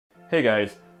Hey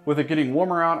guys, with it getting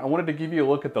warmer out, I wanted to give you a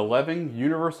look at the Levin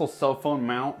Universal Cell Phone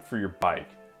Mount for your bike.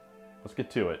 Let's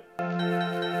get to it.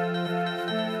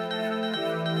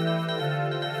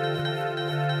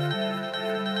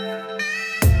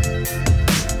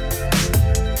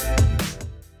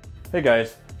 Hey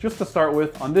guys, just to start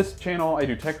with, on this channel I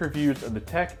do tech reviews of the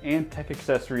tech and tech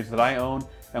accessories that I own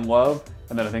and love,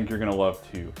 and that I think you're going to love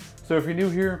too. So if you're new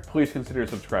here, please consider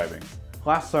subscribing.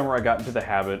 Last summer I got into the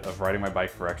habit of riding my bike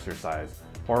for exercise.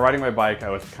 While riding my bike I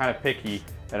was kind of picky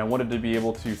and I wanted to be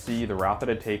able to see the route that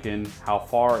I'd taken, how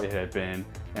far it had been,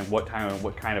 and what kind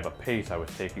of a pace I was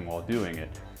taking while doing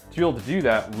it. To be able to do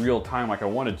that real time like I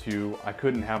wanted to, I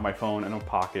couldn't have my phone in a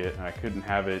pocket and I couldn't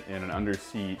have it in an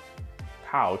underseat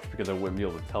pouch because I wouldn't be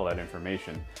able to tell that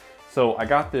information. So I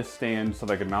got this stand so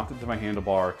that I could mount it to my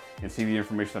handlebar and see the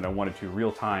information that I wanted to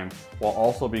real time while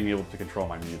also being able to control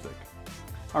my music.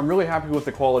 I'm really happy with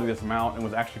the quality of this mount and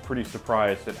was actually pretty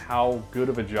surprised at how good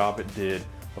of a job it did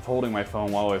of holding my phone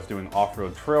while I was doing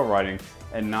off-road trail riding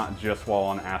and not just while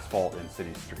on asphalt in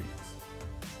city streets.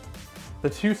 The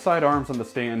two side arms on the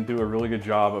stand do a really good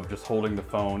job of just holding the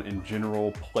phone in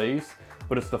general place,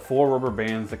 but it's the four rubber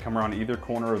bands that come around either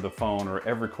corner of the phone or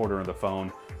every corner of the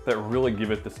phone that really give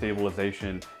it the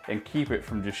stabilization and keep it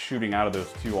from just shooting out of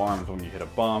those two arms when you hit a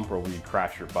bump or when you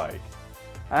crash your bike.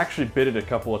 I actually bit it a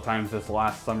couple of times this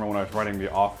last summer when I was riding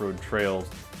the off-road trails,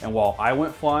 and while I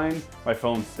went flying, my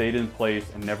phone stayed in place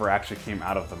and never actually came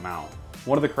out of the mount.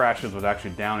 One of the crashes was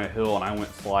actually down a hill and I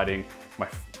went sliding. My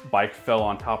bike fell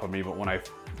on top of me, but when I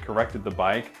corrected the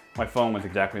bike, my phone was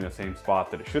exactly in the same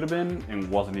spot that it should have been and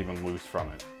wasn't even loose from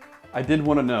it. I did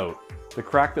want to note, the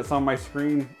crack that's on my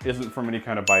screen isn't from any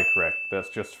kind of bike wreck. That's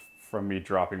just from me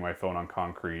dropping my phone on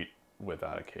concrete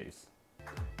without a case.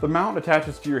 The mount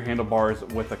attaches to your handlebars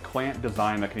with a clamp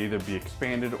design that can either be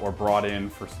expanded or brought in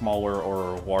for smaller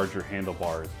or larger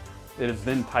handlebars. It is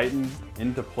then tightened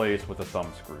into place with a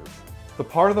thumb screw. The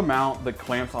part of the mount that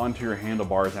clamps onto your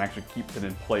handlebars and actually keeps it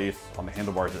in place on the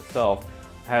handlebars itself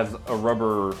has have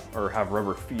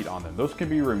rubber feet on them. Those can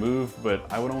be removed,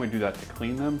 but I would only do that to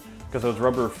clean them because those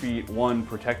rubber feet, one,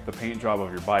 protect the paint job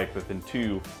of your bike, but then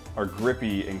two, are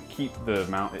grippy and keep the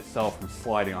mount itself from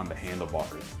sliding on the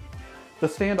handlebars. The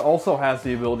stand also has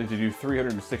the ability to do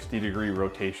 360-degree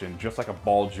rotation, just like a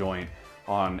ball joint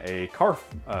on a car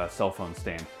cell phone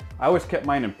stand. I always kept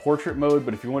mine in portrait mode,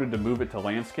 but if you wanted to move it to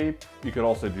landscape, you could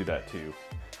also do that too.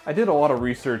 I did a lot of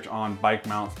research on bike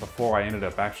mounts before I ended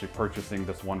up actually purchasing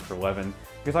this one for Levin,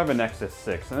 because I have a Nexus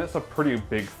 6, and it's a pretty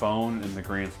big phone in the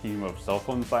grand scheme of cell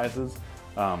phone sizes,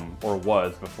 or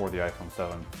was before the iPhone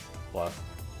 7 Plus.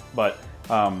 But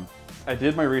I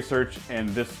did my research, and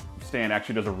this stand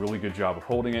actually does a really good job of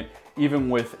holding it, even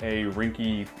with a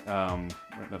Rinky,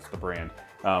 that's the brand,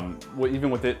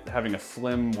 even with it having a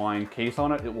slim line case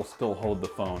on it, it will still hold the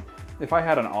phone. If I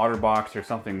had an OtterBox or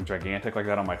something gigantic like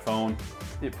that on my phone,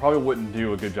 it probably wouldn't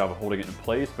do a good job of holding it in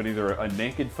place, but either a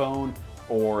naked phone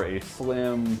or a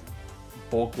slim,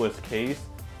 bulkless case,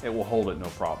 it will hold it no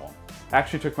problem. I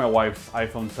actually took my wife's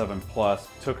iPhone 7 Plus,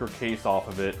 took her case off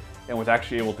of it, and was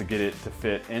actually able to get it to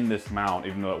fit in this mount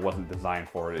even though it wasn't designed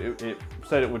for it. It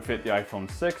said it would fit the iPhone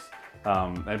 6,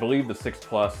 I believe the 6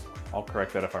 Plus, I'll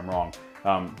correct that if I'm wrong,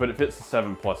 but it fits the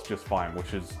 7 Plus just fine,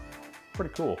 which is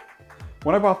pretty cool.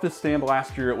 When I bought this stand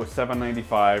last year it was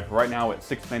 $7.95, right now it's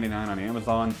 $6.99 on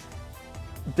Amazon.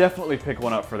 Definitely pick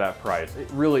one up for that price. It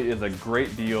really is a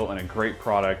great deal and a great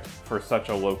product for such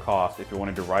a low cost if you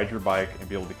wanted to ride your bike and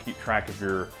be able to keep track of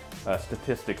your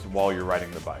statistics while you're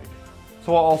riding the bike.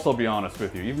 So I'll also be honest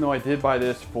with you, even though I did buy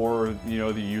this for,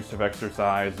 the use of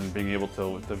exercise and being able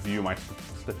to view my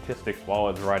statistics while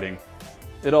I was riding,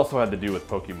 it also had to do with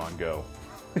Pokemon Go.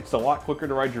 It's a lot quicker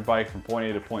to ride your bike from point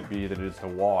A to point B than it is to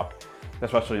walk,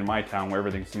 especially in my town where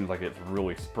everything seems like it's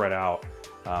really spread out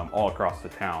all across the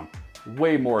town.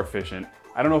 Way more efficient.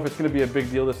 I don't know if it's going to be a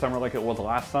big deal this summer like it was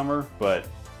last summer, but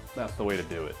that's the way to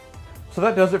do it. So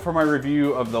that does it for my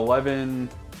review of the Levin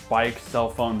bike cell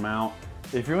phone mount.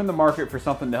 If you're in the market for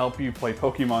something to help you play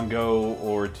Pokemon Go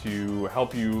or to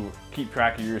help you keep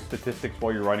track of your statistics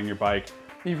while you're riding your bike,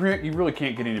 you really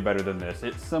can't get any better than this.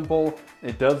 It's simple,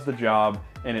 it does the job,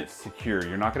 and it's secure.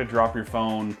 You're not going to drop your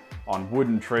phone on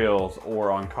wooden trails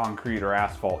or on concrete or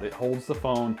asphalt. It holds the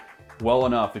phone well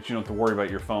enough that you don't have to worry about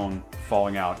your phone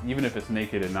falling out, even if it's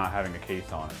naked and not having a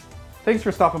case on it. Thanks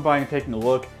for stopping by and taking a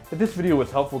look. If this video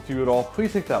was helpful to you at all,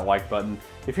 please hit that like button.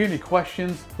 If you have any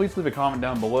questions, please leave a comment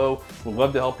down below. We'd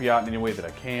love to help you out in any way that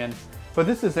I can. But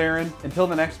this is Aaron. Until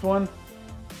the next one,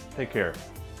 take care.